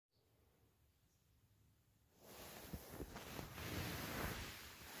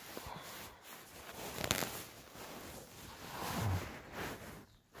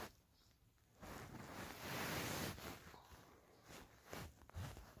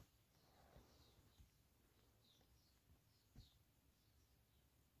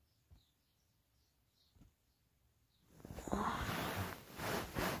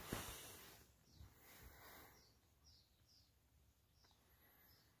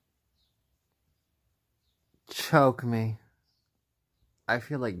Choke me. I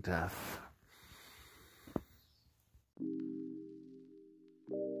feel like death.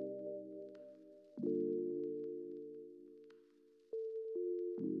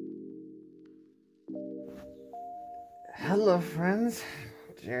 Hello friends,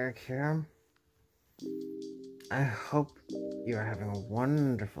 Jarek here. I hope you are having a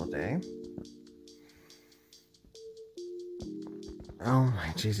wonderful day. Oh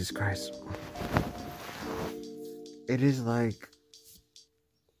my Jesus Christ. It is like,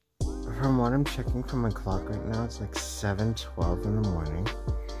 from what I'm checking from my clock right now, it's like 7:12 in the morning.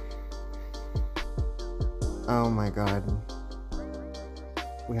 Oh my God.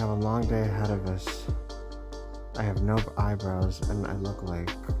 We have a long day ahead of us. I have no eyebrows and I look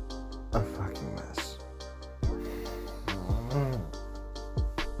like a fucking mess.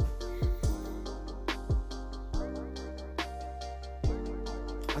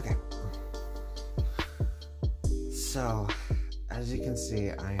 Okay. So, as you can see,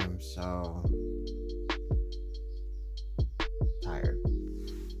 I am so tired.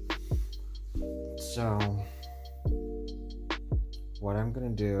 So, what I'm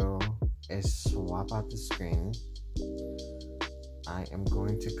gonna do is swap out the screen. I am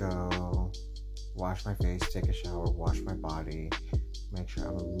going to go wash my face, take a shower, wash my body, make sure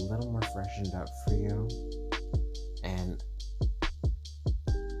I'm a little more freshened up for you, and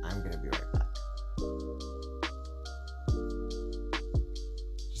I'm gonna be right back.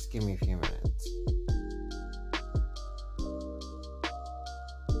 Just give me a few minutes.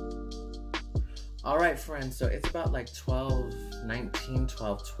 Alright friends, so it's about like 12:19,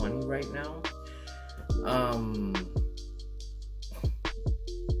 12:20 right now.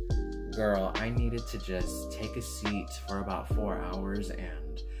 Girl, I needed to just take a seat for about 4 hours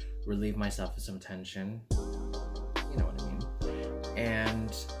and relieve myself of some tension. You know what I mean.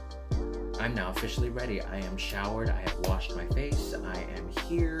 And I'm now officially ready. I am showered, I have washed my face, I am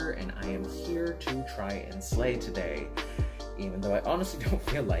here, and I am here to try and slay today. Even though I honestly don't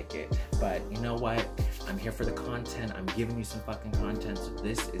feel like it. But you know what? I'm here for the content. I'm giving you some fucking content, so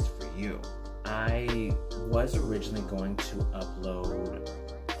this is for you. I was originally going to upload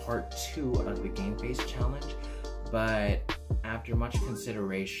part 2 of the Game Face challenge, but after much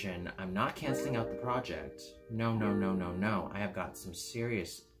consideration, I'm not canceling out the project. No. I have got some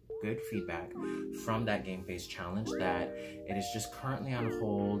serious good feedback from that Game Face challenge that it is just currently on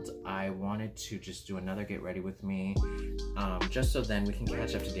hold. I wanted to just do another Get Ready With Me, just so then we can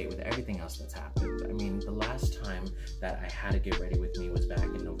catch up to date with everything else that's happened. I mean, the last time that I had a Get Ready With Me was back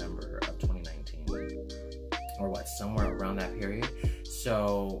in November of 2019, or what, somewhere around that period.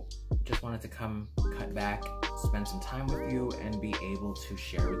 So just wanted to come, cut back, spend some time with you, and be able to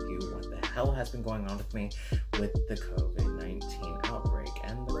share with you what the hell has been going on with me with the COVID-19 outbreak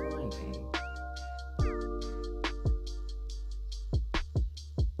and the quarantine.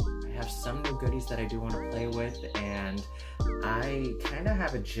 I have some new goodies that I do want to play with, and I kind of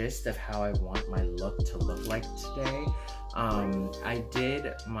have a gist of how I want my look to look like today. I did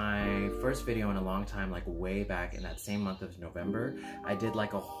my first video in a long time, like way back in that same month of November. I did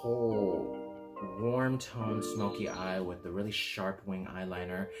like a whole warm tone smoky eye with the really sharp wing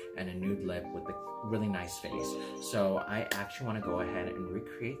eyeliner and a nude lip with a really nice face. So I actually want to go ahead and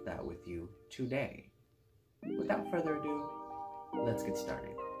recreate that with you today. Without further ado, let's get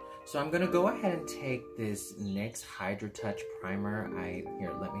started. So I'm gonna go ahead and take this NYX Hydratouch Primer.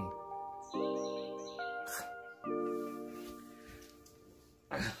 Here, let me...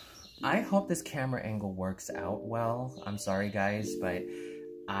 I hope this camera angle works out well. I'm sorry guys, but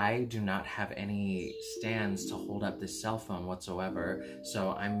I do not have any stands to hold up this cell phone whatsoever,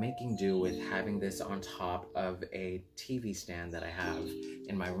 so I'm making do with having this on top of a TV stand that I have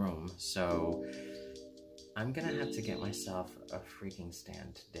in my room. So I'm gonna have to get myself a freaking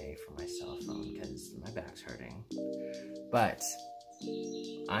stand today for my cell phone because my back's hurting. But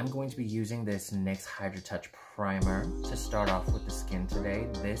I'm going to be using this NYX Hydratouch Primer to start off with the skin today.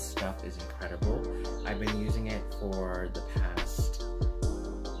 This stuff is incredible. I've been using it for the past,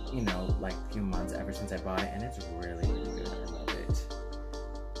 you know, like few months ever since I bought it, and it's really, really good. I love it.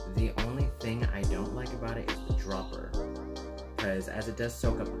 The only thing I don't like about it is the dropper, because as it does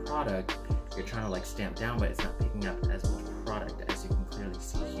soak up the product, you're trying to like stamp down, but it's not picking up as much product as you can clearly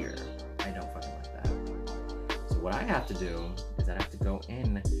see here. I don't fucking like that. So what I have to do is I have to go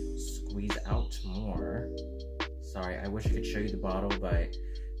in, squeeze out more. Sorry, I wish I could show you the bottle, but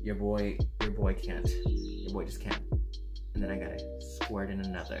your boy can't. Your boy just can't. And then I gotta squirt in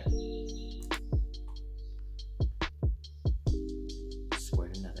another.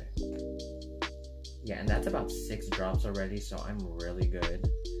 Squirt another. Yeah, and that's about 6 drops already, so I'm really good.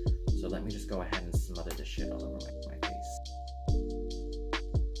 So let me just go ahead and smother this shit all over my face.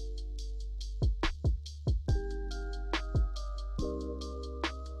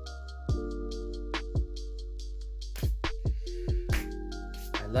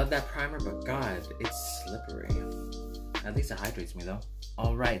 I love that primer, but God, it's slippery. At least it hydrates me though.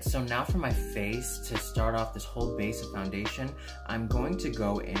 Alright, so now for my face, to start off this whole base of foundation, I'm going to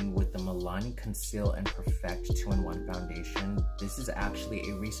go in with the Milani Conceal and Perfect 2-in-1 foundation. This is actually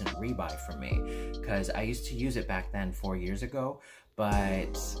a recent rebuy for me, because I used to use it back then 4 years ago,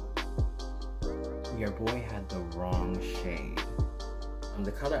 but your boy had the wrong shade.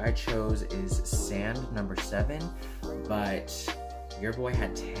 The color I chose is Sand number 7, but your boy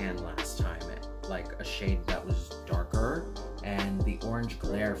had tan last time, like a shade that was darker, and the orange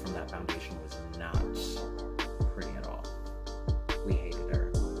glare from that foundation was not pretty at all. We hated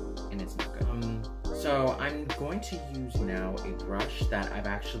her, and it's not good. So I'm going to use now a brush that I've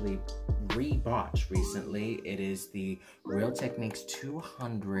actually rebought recently. It is the Real Techniques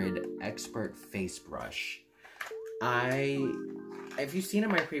 200 Expert Face Brush. If you've seen in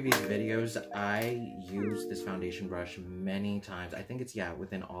my previous videos, I use this foundation brush many times. I think it's, yeah,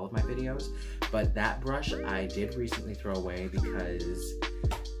 within all of my videos. But that brush I did recently throw away because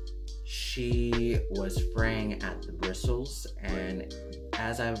she was fraying at the bristles. And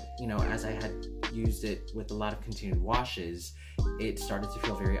as I had used it with a lot of continued washes, it started to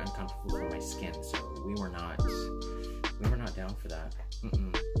feel very uncomfortable for my skin. So we were not down for that.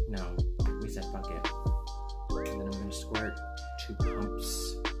 No, we said fuck it. And then I'm gonna squirt 2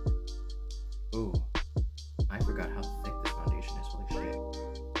 pumps. Ooh, I forgot how thick this foundation is. Holy shit.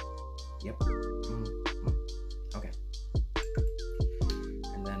 Yep. Okay.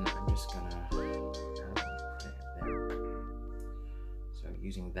 And then I'm just gonna put it there. So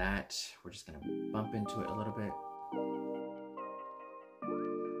using that, we're just gonna bump into it a little bit.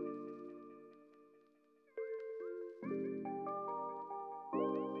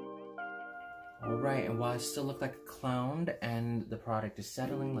 Alright, and while I still look like a clown and the product is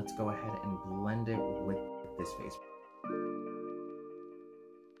settling, let's go ahead and blend it with this face.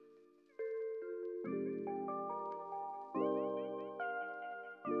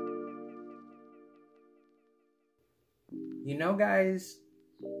 You know, guys,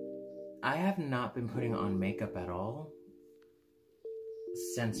 I have not been putting on makeup at all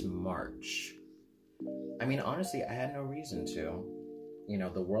since March. I mean, honestly, I had no reason to. You know,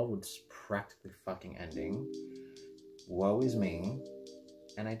 the world was practically fucking ending. Woe is me.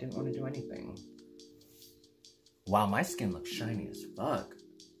 And I didn't want to do anything. Wow, my skin looks shiny as fuck.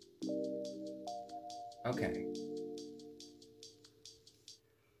 Okay.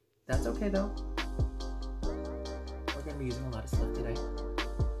 That's okay though. We're gonna be using a lot of stuff today.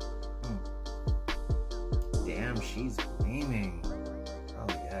 Damn, she's gleaming. Oh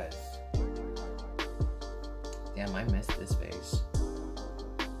yes. Damn, I missed this face.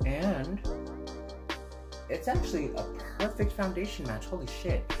 And it's actually a perfect foundation match. Holy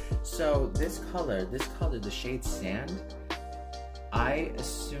shit. So this color, the shade Sand, I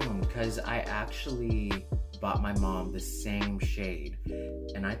assumed, because I actually bought my mom the same shade,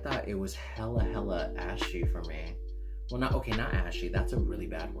 and I thought it was hella ashy for me. Well, not ashy, that's a really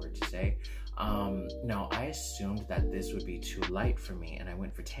bad word to say. No, I assumed that this would be too light for me, and I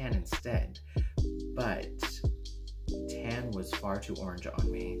went for tan instead. But tan was far too orange on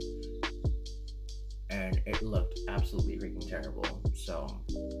me, and it looked absolutely freaking terrible. So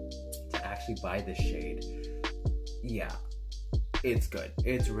to actually buy this shade, yeah, it's good.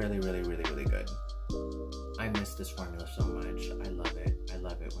 It's really good. I miss this formula so much. I love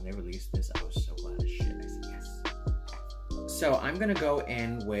it. When they released this, I was so glad as shit. I said yes. So I'm gonna go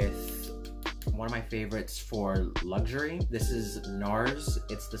in with one of my favorites for luxury. This is NARS.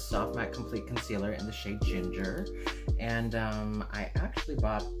 It's the Soft Matte Complete Concealer in the shade Ginger. And I actually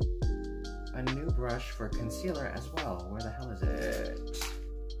bought a new brush for concealer as well. Where the hell is it?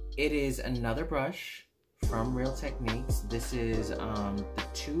 It is another brush from Real Techniques. This is the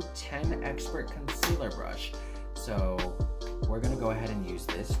 210 Expert Concealer Brush. So we're gonna go ahead and use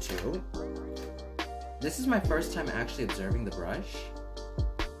this too. This is my first time actually observing the brush.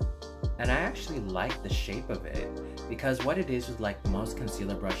 And I actually like the shape of it, because what it is with like most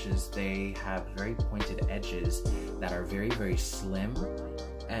concealer brushes, they have very pointed edges that are very slim,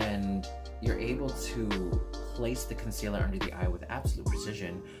 and you're able to place the concealer under the eye with absolute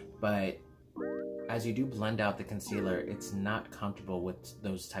precision, but as you do blend out the concealer, it's not comfortable with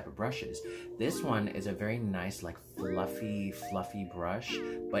those type of brushes. This one is a very nice, like fluffy brush,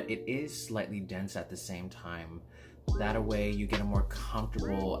 but it is slightly dense at the same time. That way you get a more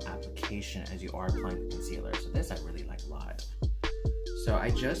comfortable application as you are applying the concealer. So this I really like a lot. So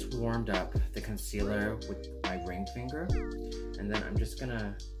I just warmed up the concealer with my ring finger, and then I'm just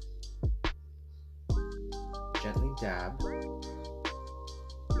gonna gently dab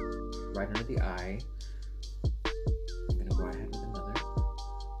right under the eye. I'm gonna go ahead with another.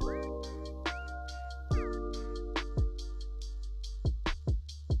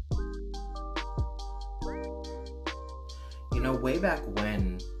 You know, way back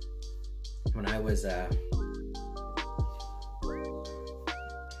when I was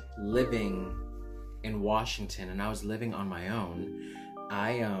living in Washington and I was living on my own,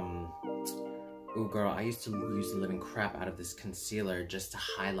 ooh girl, I used to use the living crap out of this concealer just to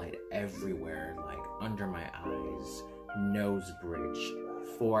highlight everywhere, like under my eyes, nose bridge,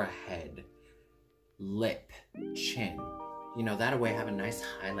 forehead, lip, chin. You know, that way I have a nice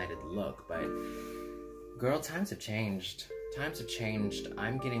highlighted look. But girl, times have changed. Times have changed.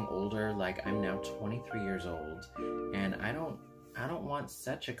 I'm getting older. Like, I'm now 23 years old, and I don't want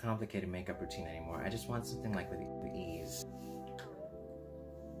such a complicated makeup routine anymore. I just want something like with ease.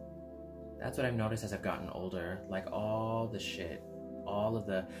 That's what I've noticed as I've gotten older. Like, all the shit, all of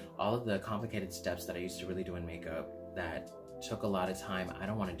the complicated steps that I used to really do in makeup that took a lot of time, I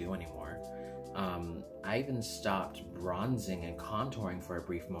don't want to do anymore. I even stopped bronzing and contouring for a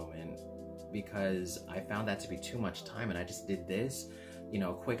brief moment because I found that to be too much time, and I just did this, you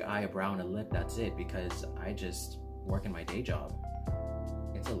know, quick eye, a brow, and a lip, that's it, because I just work in my day job.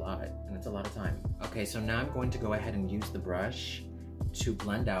 It's a lot, and it's a lot of time. Okay, so now I'm going to go ahead and use the brush to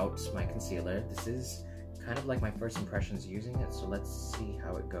blend out my concealer. This is kind of like my first impressions using it, so let's see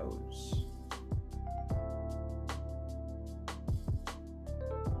how it goes.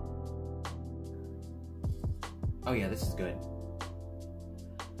 Oh yeah, this is good.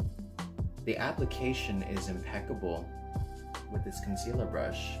 The application is impeccable with this concealer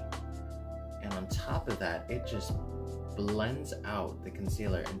brush, and on top of that, it just blends out the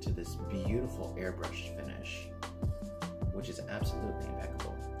concealer into this beautiful airbrush finish, which is absolutely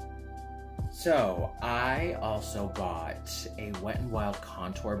impeccable. So I also bought a Wet n Wild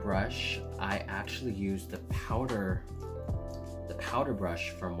contour brush. I actually used the powder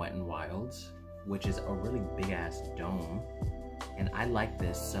brush from Wet n Wild, which is a really big ass dome. And I like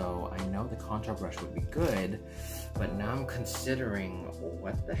this, so I know the contour brush would be good, but now I'm considering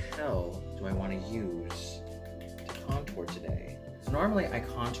what the hell do I want to use to contour today. So normally I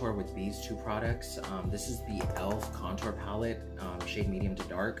contour with these two products. This is the e.l.f. contour palette, shade medium to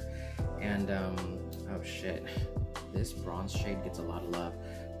dark, and oh shit, this bronze shade gets a lot of love,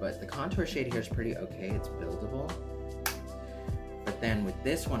 but the contour shade here is pretty okay, it's buildable. But then with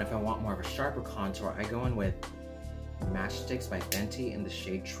this one, if I want more of a sharper contour, I go in with Matchsticks by Fenty in the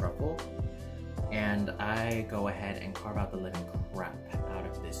shade Truffle, and I go ahead and carve out the living crap out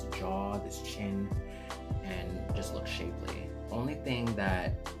of this jaw, this chin, and just look shapely. Only thing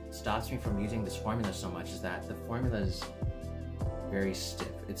that stops me from using this formula so much is that the formula is very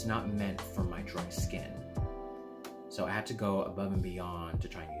stiff. It's not meant for my dry skin, so I had to go above and beyond to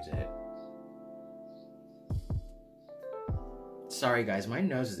try and use it. Sorry guys, my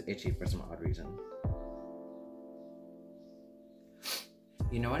nose is itchy for some odd reason.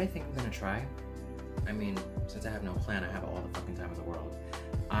 You know what I think I'm gonna try? I mean, since I have no plan, I have all the fucking time in the world.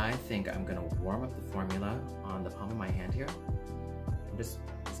 I think I'm gonna warm up the formula on the palm of my hand here. I'm just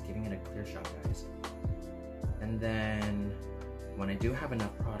giving it a clear shot, guys. And then, when I do have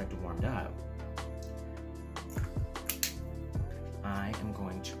enough product warmed up, I am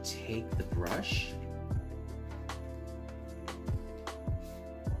going to take the brush,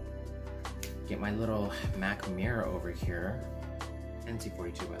 get my little MAC mirror over here,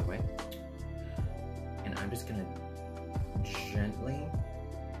 NC42 by the way, and I'm just gonna gently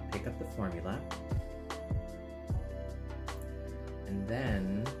pick up the formula, and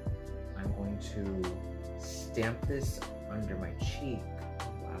then I'm going to stamp this under my cheek.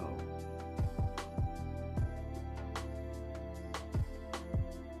 Wow.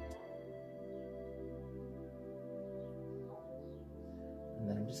 And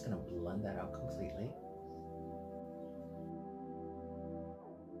then I'm just gonna blend that out completely.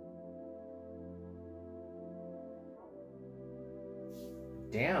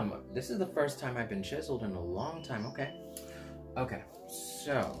 Damn, this is the first time I've been chiseled in a long time. Okay. Okay,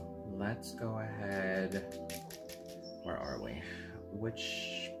 so let's go ahead. Where are we?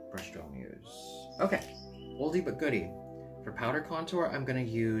 Which brush do I use? Okay, oldie but goodie. For powder contour, I'm gonna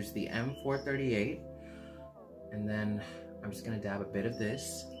use the M438, and then I'm just gonna dab a bit of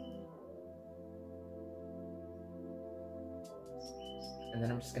this. And then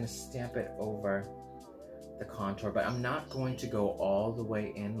I'm just gonna stamp it over the contour, but I'm not going to go all the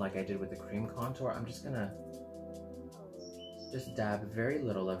way in like I did with the cream contour. I'm just gonna Just dab very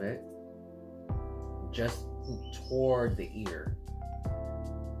little of it, just toward the ear.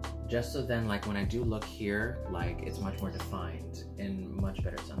 Just so then, like, when I do look here, like, it's much more defined in much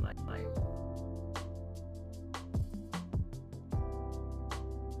better sunlight.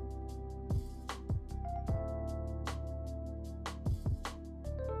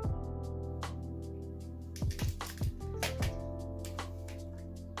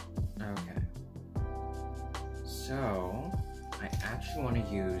 Okay. So, I actually want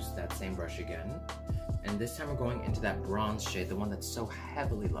to use that same brush again. And this time we're going into that bronze shade, the one that's so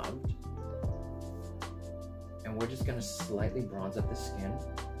heavily loved. And we're just gonna slightly bronze up the skin.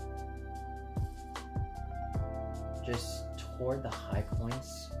 Just toward the high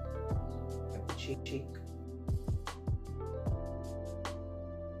points of the cheek.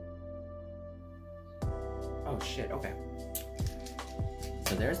 Oh shit, okay.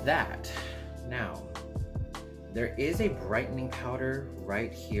 So there's that. Now, there is a brightening powder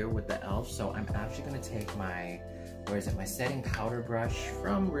right here with the e.l.f. So I'm actually gonna take my, my setting powder brush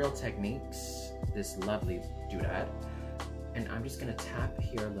from Real Techniques, this lovely doodad, and I'm just gonna tap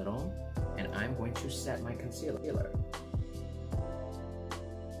here a little, and I'm going to set my concealer.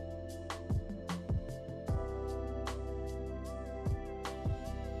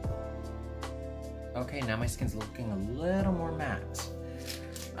 Okay, now my skin's looking a little more matte,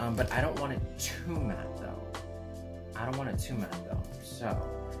 but I don't want it too matte though. So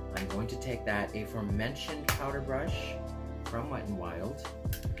I'm going to take that aforementioned powder brush from Wet n Wild,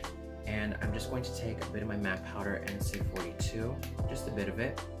 and I'm just going to take a bit of my MAC powder NC42, just a bit of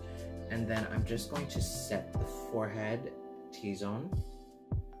it, and then I'm just going to set the forehead T-zone,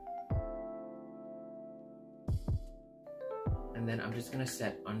 and then I'm just going to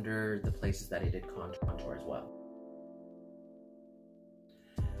set under the places that I did contour as well.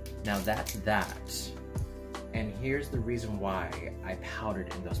 Now that's that. And here's the reason why I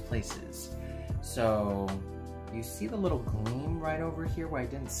powdered in those places. So you see the little gleam right over here where I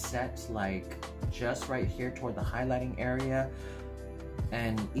didn't set, like just right here toward the highlighting area.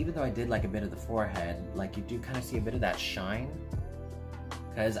 And even though I did like a bit of the forehead, like you do kind of see a bit of that shine,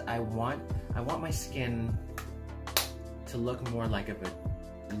 because I want my skin to look more like of a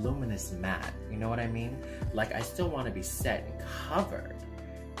luminous matte. You know what I mean? Like I still want to be set and covered,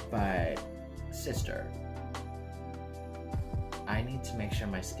 but sister, I need to make sure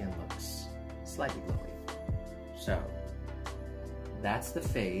my skin looks slightly glowy. So that's the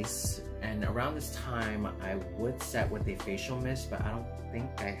face, and around this time I would set with a facial mist, but I don't think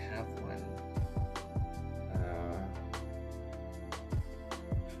I have one.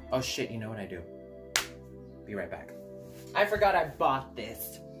 Oh shit, you know what I do? Be right back. I forgot I bought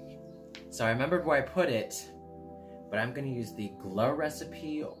this. So I remembered where I put it, but I'm gonna use the Glow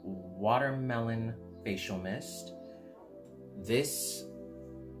Recipe Watermelon Facial Mist. This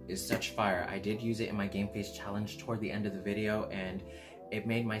is such fire. I did use it in my Game Face Challenge toward the end of the video, and it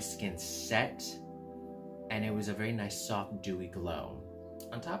made my skin set, and it was a very nice, soft, dewy glow.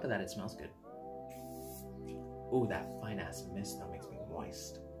 On top of that, it smells good. Ooh, that fine-ass mist though makes me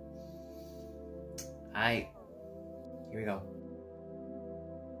moist. Here we go.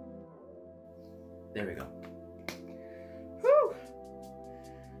 There we go. Whew!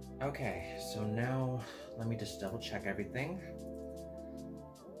 Okay, so now let me just double check everything.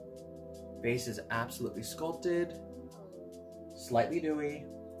 Base is absolutely sculpted, slightly dewy.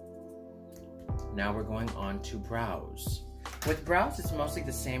 Now we're going on to brows. With brows, it's mostly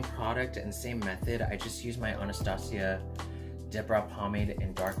the same product and same method. I just use my Anastasia Dipbrow pomade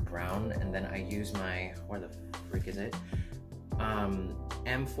in dark brown, and then I use my, where the freak is it?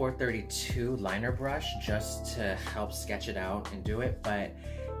 M432 liner brush just to help sketch it out and do it. But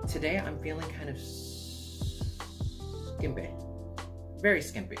today I'm feeling kind of skimpy, very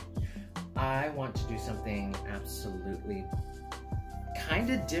skimpy. I want to do something absolutely kind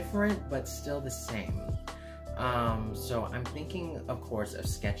of different, but still the same. So I'm thinking, of course, of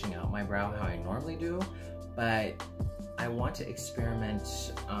sketching out my brow how I normally do, but I want to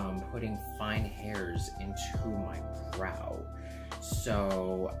experiment putting fine hairs into my brow.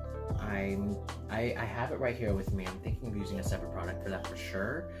 So I have it right here with me. I'm thinking of using a separate product for that for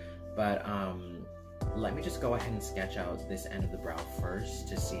sure, but let me just go ahead and sketch out this end of the brow first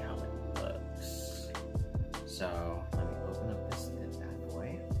to see how it looks. So let me open up this bad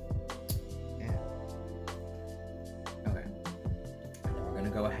boy. Yeah. Okay. And then we're gonna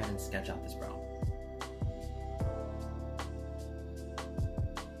go ahead and sketch out this brow.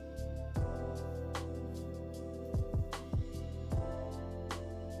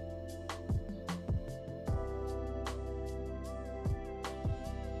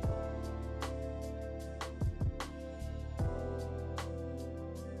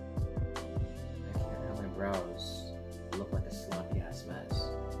 brows look like a sloppy ass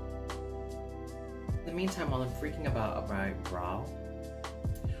mess. In the meantime, while I'm freaking about my brow,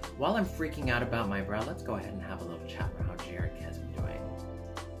 let's go ahead and have a little chat about how Jarek has been doing.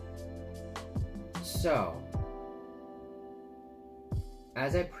 So,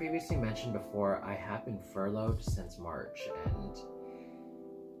 as I previously mentioned before, I have been furloughed since March, and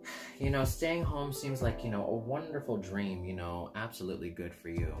you know, staying home seems like, you know, a wonderful dream, you know, absolutely good for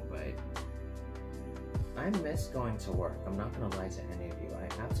you, but I miss going to work. I'm not gonna lie to any of you. I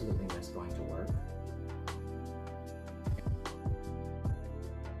absolutely miss going to work.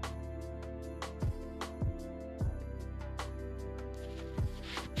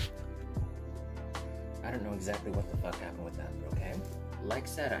 I don't know exactly what the fuck happened with that, but okay. Like I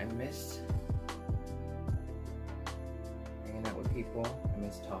said, I miss hanging out with people. I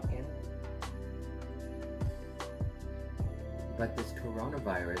miss talking. But this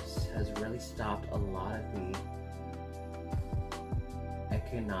coronavirus has really stopped a lot of the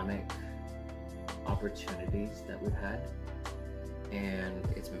economic opportunities that we've had. And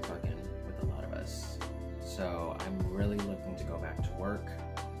it's been fucking with a lot of us. So I'm really looking to go back to work.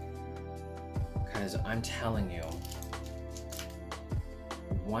 Because I'm telling you,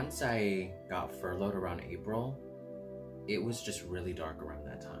 once I got furloughed around April, it was just really dark around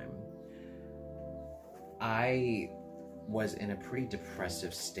that time. I was in a pretty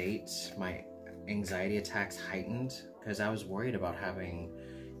depressive state. My anxiety attacks heightened because I was worried about having,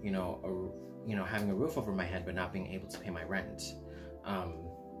 having a roof over my head but not being able to pay my rent.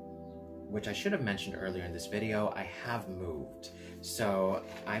 Which I should have mentioned earlier in this video. I have moved. So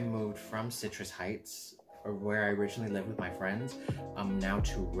I moved from Citrus Heights, or where I originally lived with my friends, now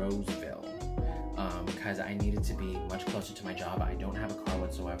to Roseville, because I needed to be much closer to my job. I don't have a car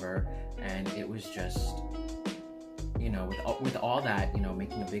whatsoever, and it was just, you know, with all that, you know,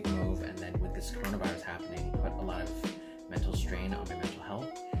 making a big move, and then with this coronavirus happening, put a lot of mental strain on my mental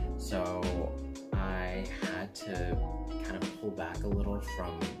health. So I had to kind of pull back a little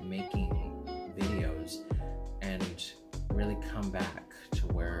from making videos and really come back to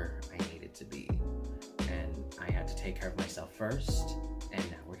where I needed to be. And I had to take care of myself first, and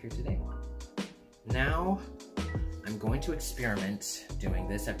now we're here today. Now, I'm going to experiment doing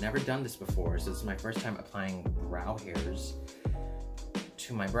this. I've never done this before, so this is my first time applying brow hairs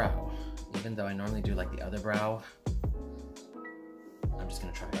to my brow. Even though I normally do like the other brow, I'm just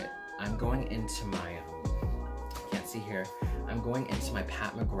gonna try it. I'm going into my, can't see here, I'm going into my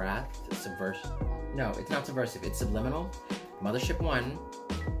Pat McGrath no, it's not Subversive, it's Subliminal, Mothership 1,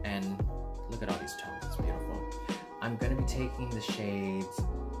 and look at all these tones, it's beautiful. I'm gonna be taking the shades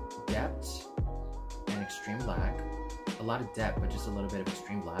Depth and Extreme Black, a lot of depth, but just a little bit of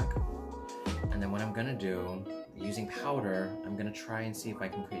Extreme Black. And then what I'm gonna do, using powder, I'm gonna try and see if I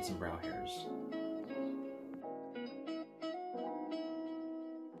can create some brow hairs.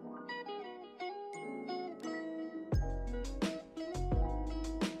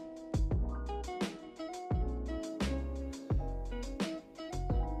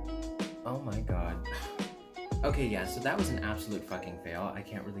 Oh my god. Okay, yeah, so that was an absolute fucking fail. I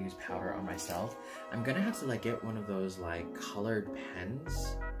can't really use powder on myself. I'm gonna have to like get one of those like colored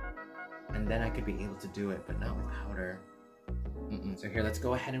pens, and then I could be able to do it, but not with powder. So here, let's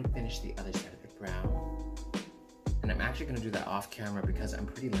go ahead and finish the other side of the brow. And I'm actually gonna do that off camera because I'm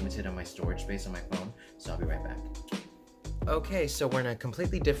pretty limited on my storage space on my phone, so I'll be right back. Okay, so we're in a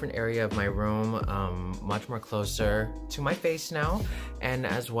completely different area of my room, much more closer to my face now, and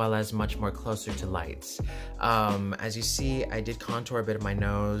as well as much more closer to lights. As you see, I did contour a bit of my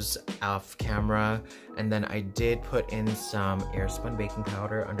nose off camera, and then I did put in some airspun baking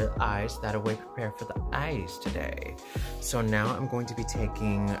powder under the eyes, that way prepare for the eyes today. So now I'm going to be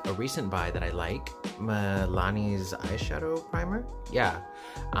taking a recent buy that I like, Milani's eyeshadow primer. Yeah,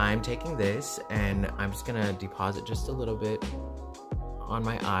 I'm taking this, and I'm just gonna deposit just a little bit on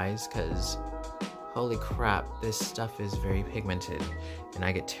my eyes, because holy crap, this stuff is very pigmented, and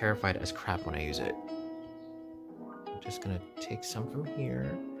I get terrified as crap when I use it. I'm just gonna take some from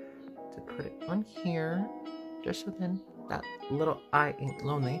here to put it on here, just so then that little eye ain't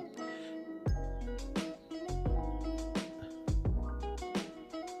lonely.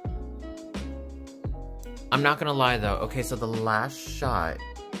 I'm not gonna lie though, okay, so the last shot,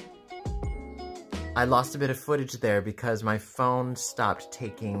 I lost a bit of footage there because my phone stopped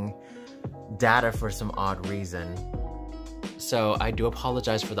taking data for some odd reason. So I do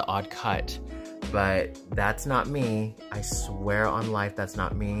apologize for the odd cut, but that's not me. I swear on life that's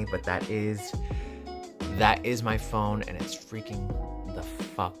not me, but that is my phone, and it's freaking the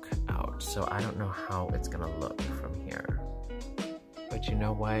fuck out. So I don't know how it's gonna look from here. But but you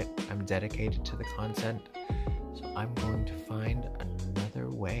know what? I'm dedicated to the content, so I'm going to find another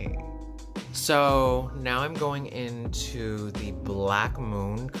way. So now I'm going into the Black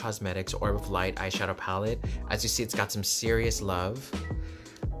Moon Cosmetics Orb of Light eyeshadow palette. As you see, it's got some serious love.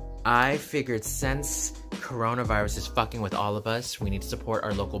 I figured since coronavirus is fucking with all of us, we need to support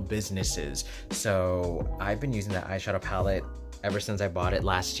our local businesses. So I've been using that eyeshadow palette ever since I bought it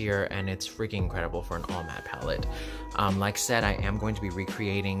last year, and it's freaking incredible for an all matte palette. Like I said, I am going to be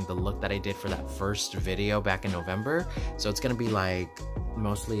recreating the look that I did for that first video back in November. So it's gonna be like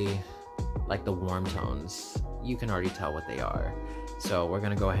mostly like the warm tones. You can already tell what they are. So we're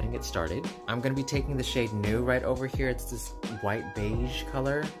gonna go ahead and get started. I'm gonna be taking the shade New right over here. It's this white beige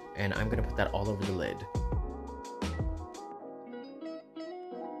color, and I'm gonna put that all over the lid.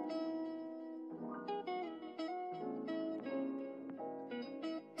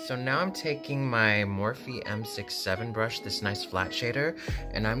 So now I'm taking my Morphe M67 brush, this nice flat shader,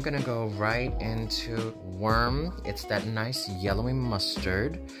 and I'm gonna go right into Worm. It's that nice yellowy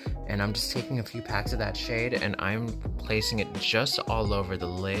mustard, and I'm just taking a few packs of that shade and I'm placing it just all over the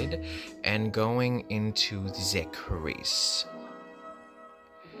lid and going into the crease.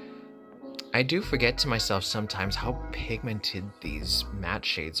 I do forget to myself sometimes how pigmented these matte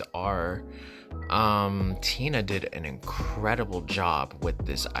shades are. Tina did an incredible job with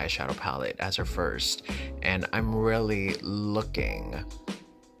this eyeshadow palette as her first, and I'm really looking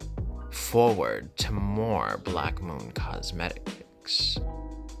forward to more Black Moon Cosmetics.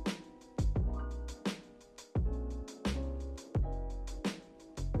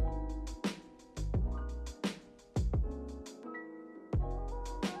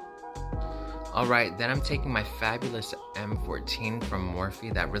 Alright, then I'm taking my fabulous M14 from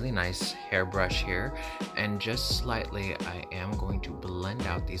Morphe, that really nice hairbrush here, and just slightly I am going to blend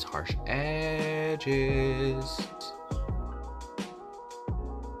out these harsh edges.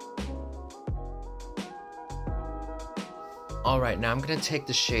 Alright, now I'm going to take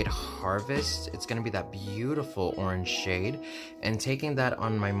the shade Harvest. It's going to be that beautiful orange shade, and taking that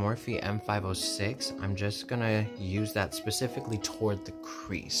on my Morphe M506, I'm just going to use that specifically toward the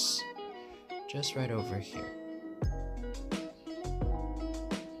crease. Just right over here.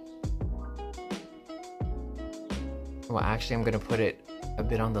 Well, actually, I'm gonna put it a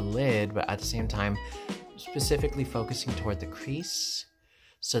bit on the lid, but at the same time, specifically focusing toward the crease,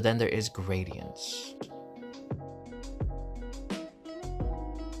 so then there is gradients.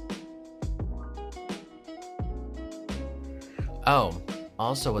 Oh,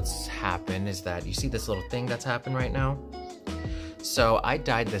 also what's happened is that you see this little thing that's happened right now? So I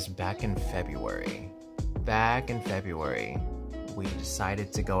dyed this back in February. We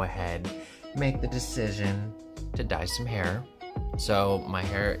decided to go ahead, make the decision to dye some hair. So my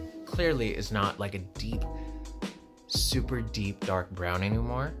hair clearly is not like a deep, super deep dark brown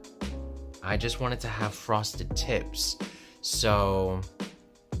anymore. I just wanted to have frosted tips. So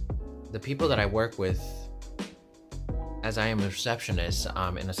the people that I work with, as I am a receptionist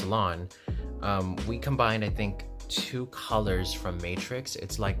in a salon, we combined, I think, 2 colors from Matrix.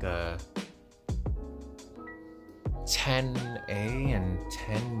 It's like a 10A and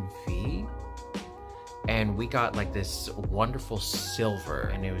 10V, and we got like this wonderful silver,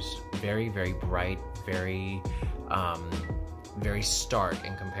 and it was very, very bright, very stark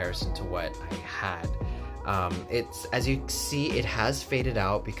in comparison to what I had. It's, as you see, it has faded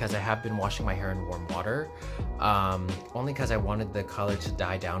out because I have been washing my hair in warm water, only because I wanted the color to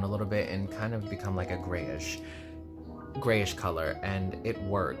die down a little bit and kind of become like a grayish color, and it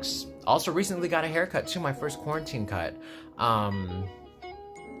works. Also recently got a haircut too, my first quarantine cut. Oh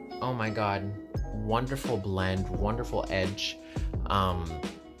my god, wonderful blend, wonderful edge.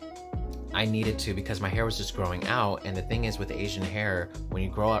 I needed to, because my hair was just growing out, and the thing is with Asian hair, when you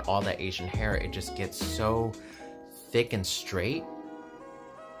grow out all that Asian hair, it just gets so thick and straight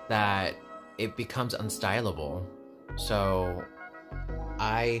that it becomes unstylable. So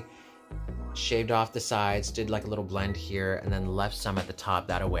I shaved off the sides, did like a little blend here, and then left some at the top.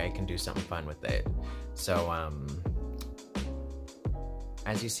 That way I can do something fun with it. So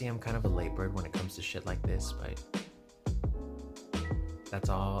as you see, I'm kind of a late bird when it comes to shit like this, but that's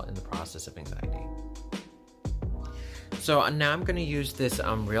all in the process of anxiety. So now I'm gonna use this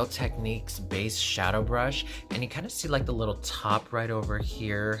Real Techniques base shadow brush, and you kind of see like the little top right over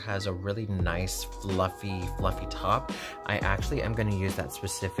here has a really nice fluffy top. I actually am gonna use that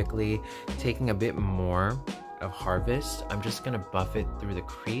specifically, taking a bit more of Harvest. I'm just gonna buff it through the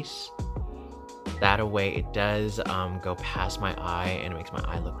crease. That way it does go past my eye, and it makes my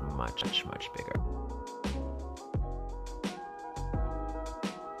eye look much bigger.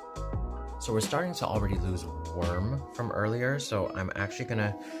 So we're starting to already lose worm from earlier, so I'm actually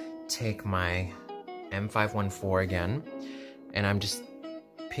gonna take my M514 again, and I'm just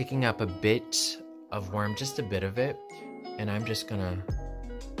picking up a bit of worm, just a bit of it, and I'm just gonna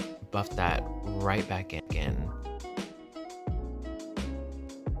buff that right back in again.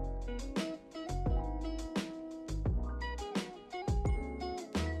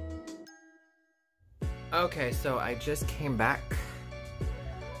 Okay, so I just came back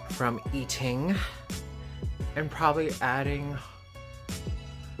from eating and probably adding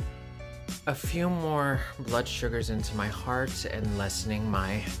a few more blood sugars into my heart and lessening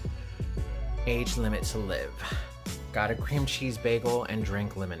my age limit to live. Got a cream cheese bagel and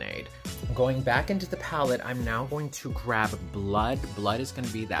drink lemonade. Going back into the palette, I'm now going to grab blood. Blood is gonna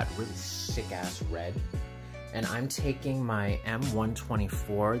be that really sick ass red. And I'm taking my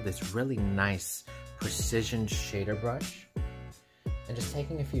M124, this really nice precision shader brush. And just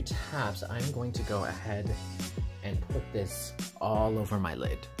taking a few taps, I'm going to go ahead and put this all over my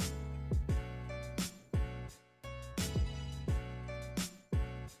lid.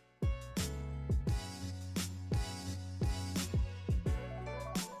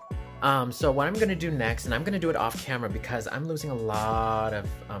 So what I'm gonna do next, and I'm gonna do it off camera because I'm losing a lot of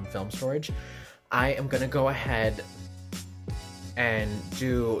film storage, I am gonna go ahead and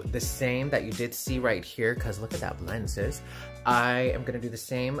do the same that you did see right here, because look at that blend, sis. I am gonna do the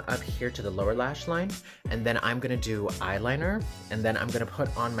same up here to the lower lash line, and then I'm gonna do eyeliner, and then I'm gonna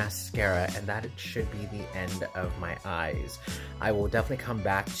put on mascara, and that should be the end of my eyes. I will definitely come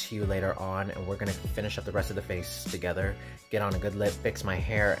back to you later on, and we're gonna finish up the rest of the face together, get on a good lip, fix my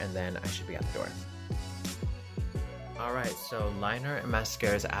hair, and then I should be out the door. Alright, so liner and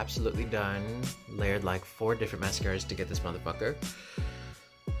mascara is absolutely done. Layered like 4 different mascaras to get this motherfucker.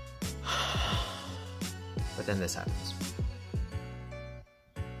 But then this happens.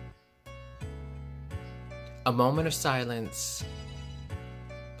 A moment of silence,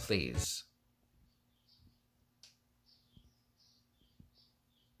 please.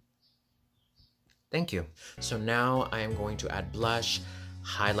 Thank you. So now I am going to add blush,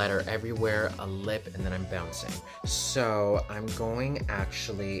 highlighter everywhere, a lip, and then I'm bouncing. So I'm going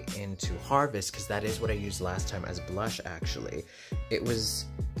actually into Harvest, because that is what I used last time as blush actually. It was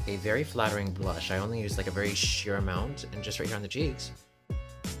a very flattering blush. I only used like a very sheer amount, and just right here on the cheeks.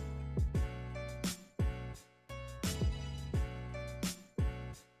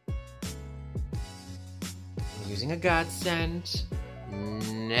 Using a godsend,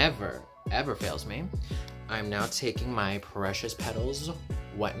 never ever fails me. I'm now taking my Precious Petals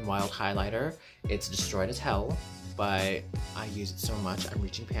Wet n Wild highlighter. It's destroyed as hell, but I use it so much. I'm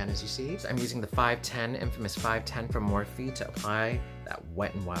reaching pan, as you see. I'm using the 510, infamous 510 from Morphe to apply that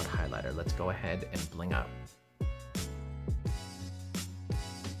Wet n Wild highlighter. Let's go ahead and bling up.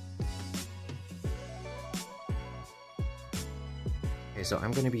 Okay, so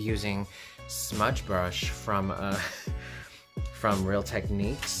I'm going to be using Smudge Brush from Real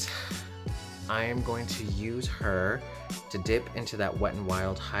Techniques. I am going to use her to dip into that Wet n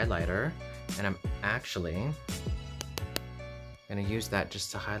Wild highlighter, and I'm actually gonna use that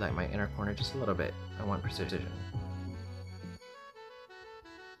just to highlight my inner corner just a little bit. I want precision.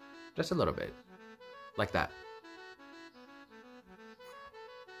 Just a little bit, like that.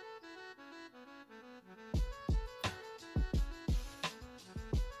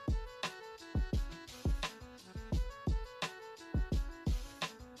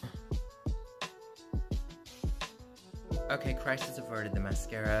 Okay, crisis averted. The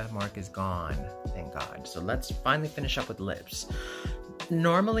mascara mark is gone. Thank God. So let's finally finish up with lips.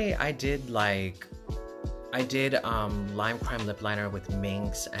 Normally I did lime crime lip liner with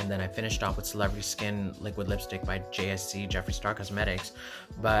Minx, and then I finished off with Celebrity Skin liquid lipstick by JSC, Jeffree Star Cosmetics,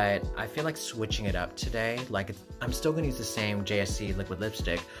 but I feel like switching it up today. Like, I'm still gonna use the same JSC liquid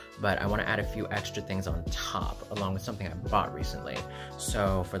lipstick, but I wanna add a few extra things on top, along with something I bought recently.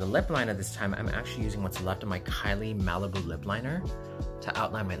 So for the lip liner this time, I'm actually using what's left of my Kylie Malibu lip liner to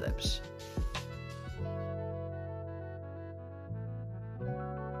outline my lips.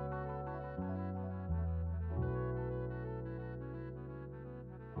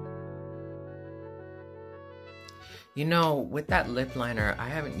 You know, with that lip liner, I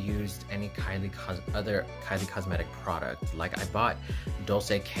haven't used any other Kylie cosmetic product. Like, I bought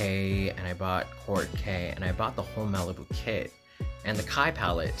Dulce K, and I bought Court K, and I bought the whole Malibu kit. And the Kai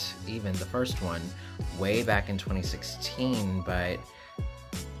palette, even the first one, way back in 2016, but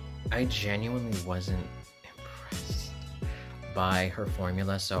I genuinely wasn't impressed by her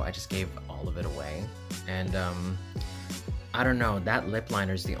formula, so I just gave all of it away. And I don't know, that lip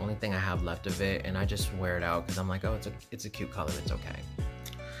liner is the only thing I have left of it, and I just wear it out because I'm like, oh, it's a cute color, it's okay.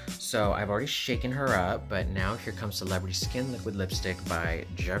 So I've already shaken her up, but now here comes Celebrity Skin Liquid Lipstick by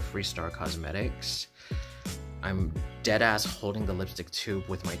Jeffree Star Cosmetics. I'm dead ass holding the lipstick tube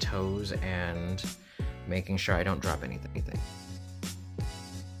with my toes and making sure I don't drop anything.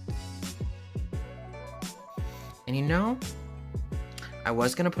 And you know, I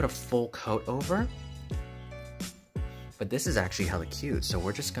was gonna put a full coat over, but this is actually hella cute, so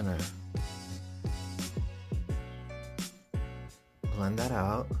we're just gonna blend that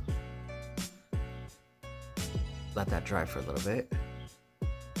out. Let that dry for a little bit.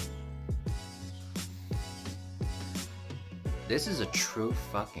 This is a true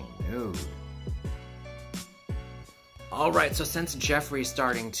fucking nude. Alright, so since Jeffree is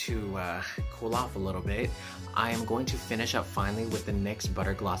starting to cool off a little bit, I am going to finish up finally with the NYX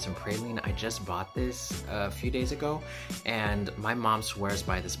Butter Gloss and Praline. I just bought this a few days ago, and my mom swears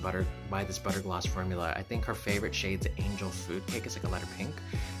by this butter gloss formula. I think her favorite shade's Angel Food Cake. It's like a lighter pink,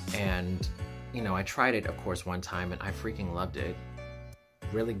 and you know, I tried it of course one time and I freaking loved it.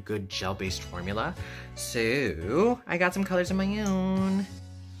 Really good gel-based formula. So I got some colors of my own.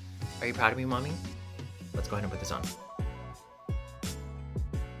 Are you proud of me, mommy? Let's go ahead and put this on.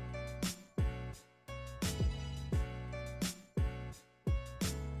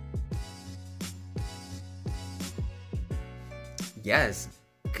 Yes,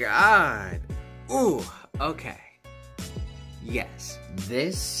 God. Ooh, okay. Yes,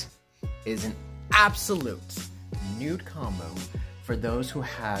 this is an absolute nude combo for those who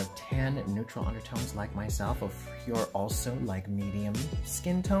have tan neutral undertones like myself, or if you're also like medium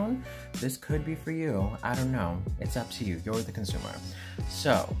skin tone, this could be for you. I don't know. It's up to you. You're the consumer.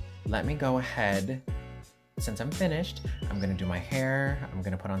 So let me go ahead. Since I'm finished, I'm gonna do my hair, I'm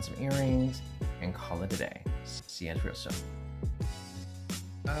gonna put on some earrings, and call it a day. See you real soon.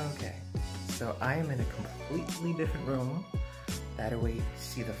 Okay, so I am in a completely different room. That way you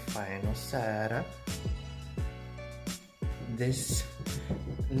see the final setup. This,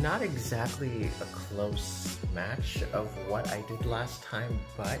 not exactly a close match of what I did last time,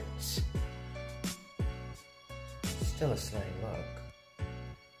 but still a stunning look.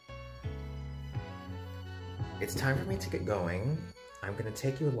 It's time for me to get going. I'm gonna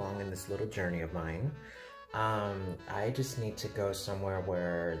take you along in this little journey of mine. I just need to go somewhere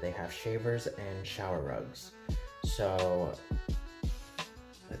where they have shavers and shower rugs. So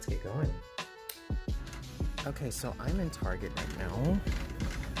let's get going. Okay, so I'm in Target right now,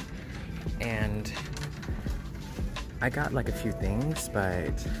 and I got like a few things,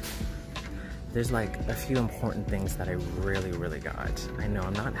 but there's like a few important things that I really got. I know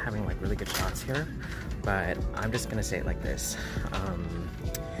I'm not having like really good shots here, but I'm just gonna say it like this.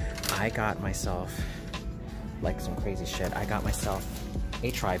 I got myself like some crazy shit. I got myself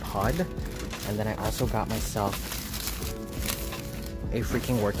a tripod, and then I also got myself a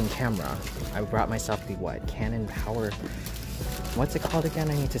freaking working camera. I brought myself the what? Canon Power, what's it called again?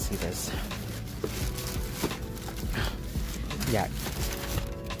 I need to see this. Yeah,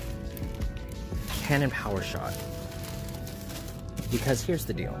 Canon Power Shot. Because here's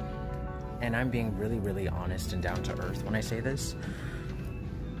the deal, and I'm being really honest and down to earth when I say this.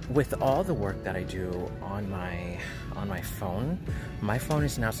 With all the work that I do on my phone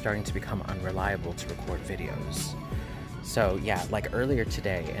is now starting to become unreliable to record videos. So yeah, like earlier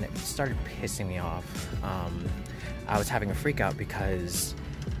today, and it started pissing me off. I was having a freak out because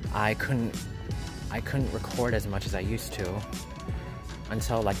I couldn't record as much as I used to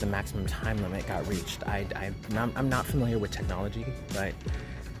until like the maximum time limit got reached. I'm not familiar with technology, but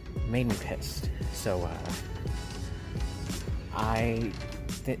it made me pissed. So I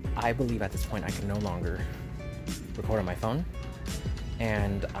believe at this point I can no longer record on my phone,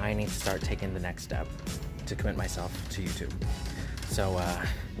 and I need to start taking the next step to commit myself to YouTube. So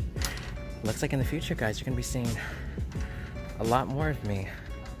looks like in the future, guys, you're gonna be seeing a lot more of me,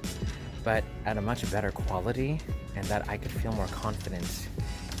 but at a much better quality, and that I could feel more confident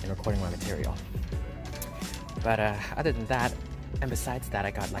in recording my material. But other than that, and besides that,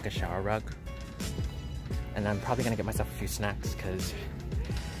 I got like a shower rug, and I'm probably gonna get myself a few snacks because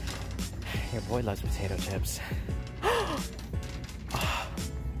your boy loves potato chips.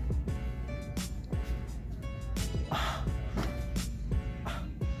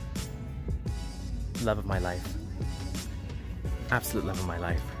 Love of my life. Absolute love of my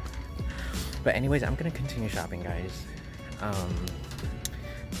life. But anyways, I'm gonna continue shopping, guys.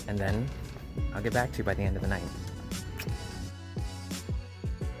 And then I'll get back to you by the end of the night.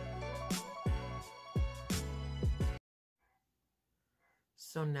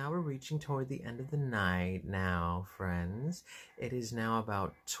 So now we're reaching toward the end of the night now, friends. It is now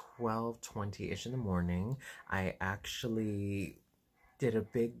about 12:20-ish in the morning. I actually did a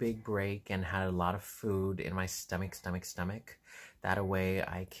big break and had a lot of food in my stomach. That way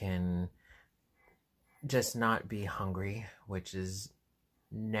I can just not be hungry, which is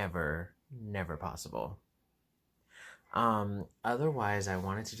never possible. Otherwise, I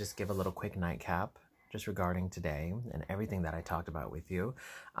wanted to just give a little quick nightcap just regarding today and everything that I talked about with you.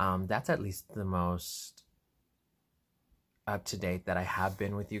 That's at least the most up to date that I have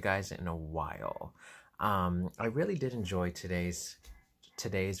been with you guys in a while. I really did enjoy today's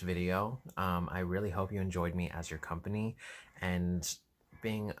video. I really hope you enjoyed me as your company, and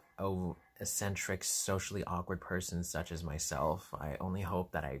being a eccentric, socially awkward person such as myself, I only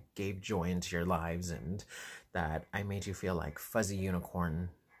hope that I gave joy into your lives and that I made you feel like fuzzy unicorn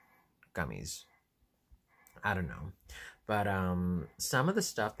gummies. I don't know. But some of the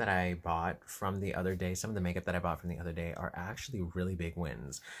stuff that I bought from the other day, some of the makeup that I bought from the other day are actually really big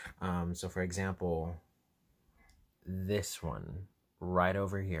wins. So for example, this one right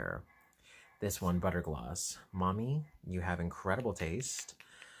over here, this one, Butter Gloss. Mommy, you have incredible taste.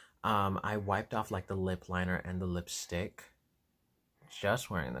 I wiped off like the lip liner and the lipstick just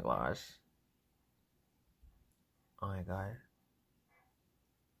wearing the gloss. Oh my god.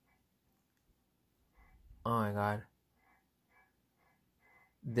 Oh my god.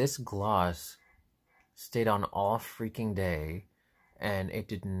 This gloss stayed on all freaking day and it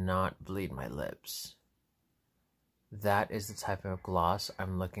did not bleed my lips. That is the type of gloss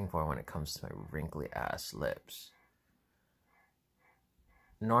I'm looking for when it comes to my wrinkly ass lips.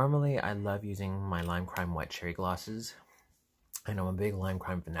 Normally, I love using my Lime Crime Wet Cherry glosses. I know I'm a big Lime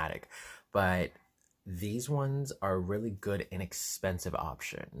Crime fanatic, but these ones are a really good, inexpensive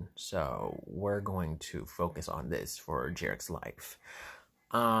option. So we're going to focus on this for Jarek's life.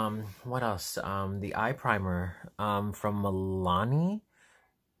 What else? The eye primer from Milani.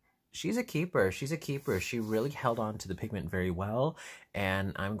 She's a keeper. She's a keeper. She really held on to the pigment very well,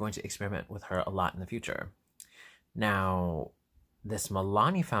 and I'm going to experiment with her a lot in the future. Now, this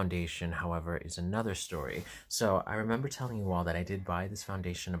Milani foundation, however, is another story. So I remember telling you all that I did buy this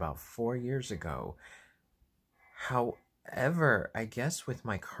foundation about 4 years ago. However, I guess with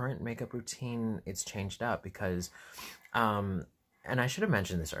my current makeup routine, it's changed up because, and I should have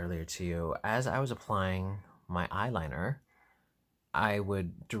mentioned this earlier to you, as I was applying my eyeliner, I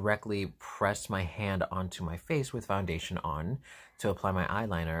would directly press my hand onto my face with foundation on to apply my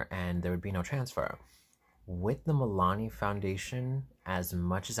eyeliner, and there would be no transfer. With the Milani foundation, as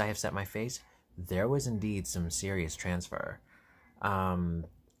much as I have set my face, there was indeed some serious transfer. I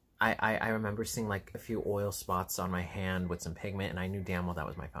remember seeing like a few oil spots on my hand with some pigment, and I knew damn well that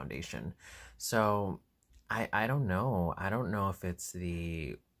was my foundation. So I don't know. I don't know if it's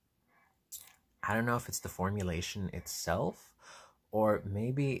the formulation itself, or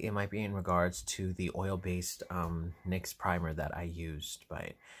maybe it might be in regards to the oil-based NYX primer that I used,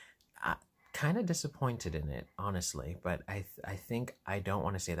 but kind of disappointed in it, honestly. But I think I don't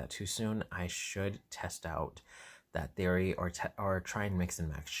want to say that too soon. I should test out that theory or try and mix and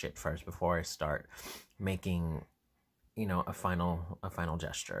match shit first before I start making, you know, a final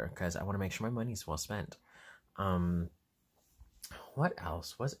gesture, because I want to make sure my money's well spent. What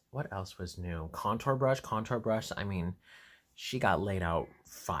else was new? Contour brush. I mean, she got laid out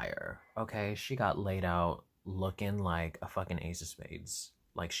fire. Okay, she got laid out looking like a fucking ace of spades.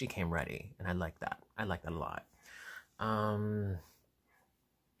 Like, she came ready, and I like that. I like that a lot.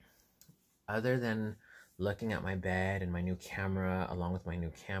 Other than looking at my bed and my new camera along with my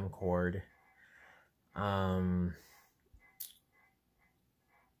new camcord, I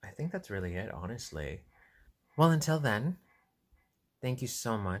think that's really it, honestly. Well, until then, thank you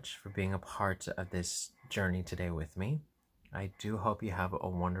so much for being a part of this journey today with me. I do hope you have a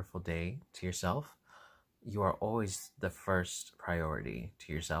wonderful day to yourself. You are always the first priority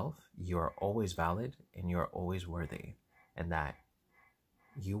to yourself. You are always valid, and you are always worthy. And that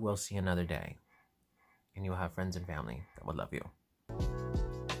you will see another day. And you will have friends and family that will love you.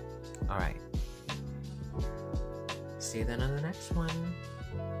 Alright. See you then on the next one.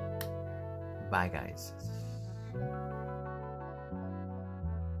 Bye, guys.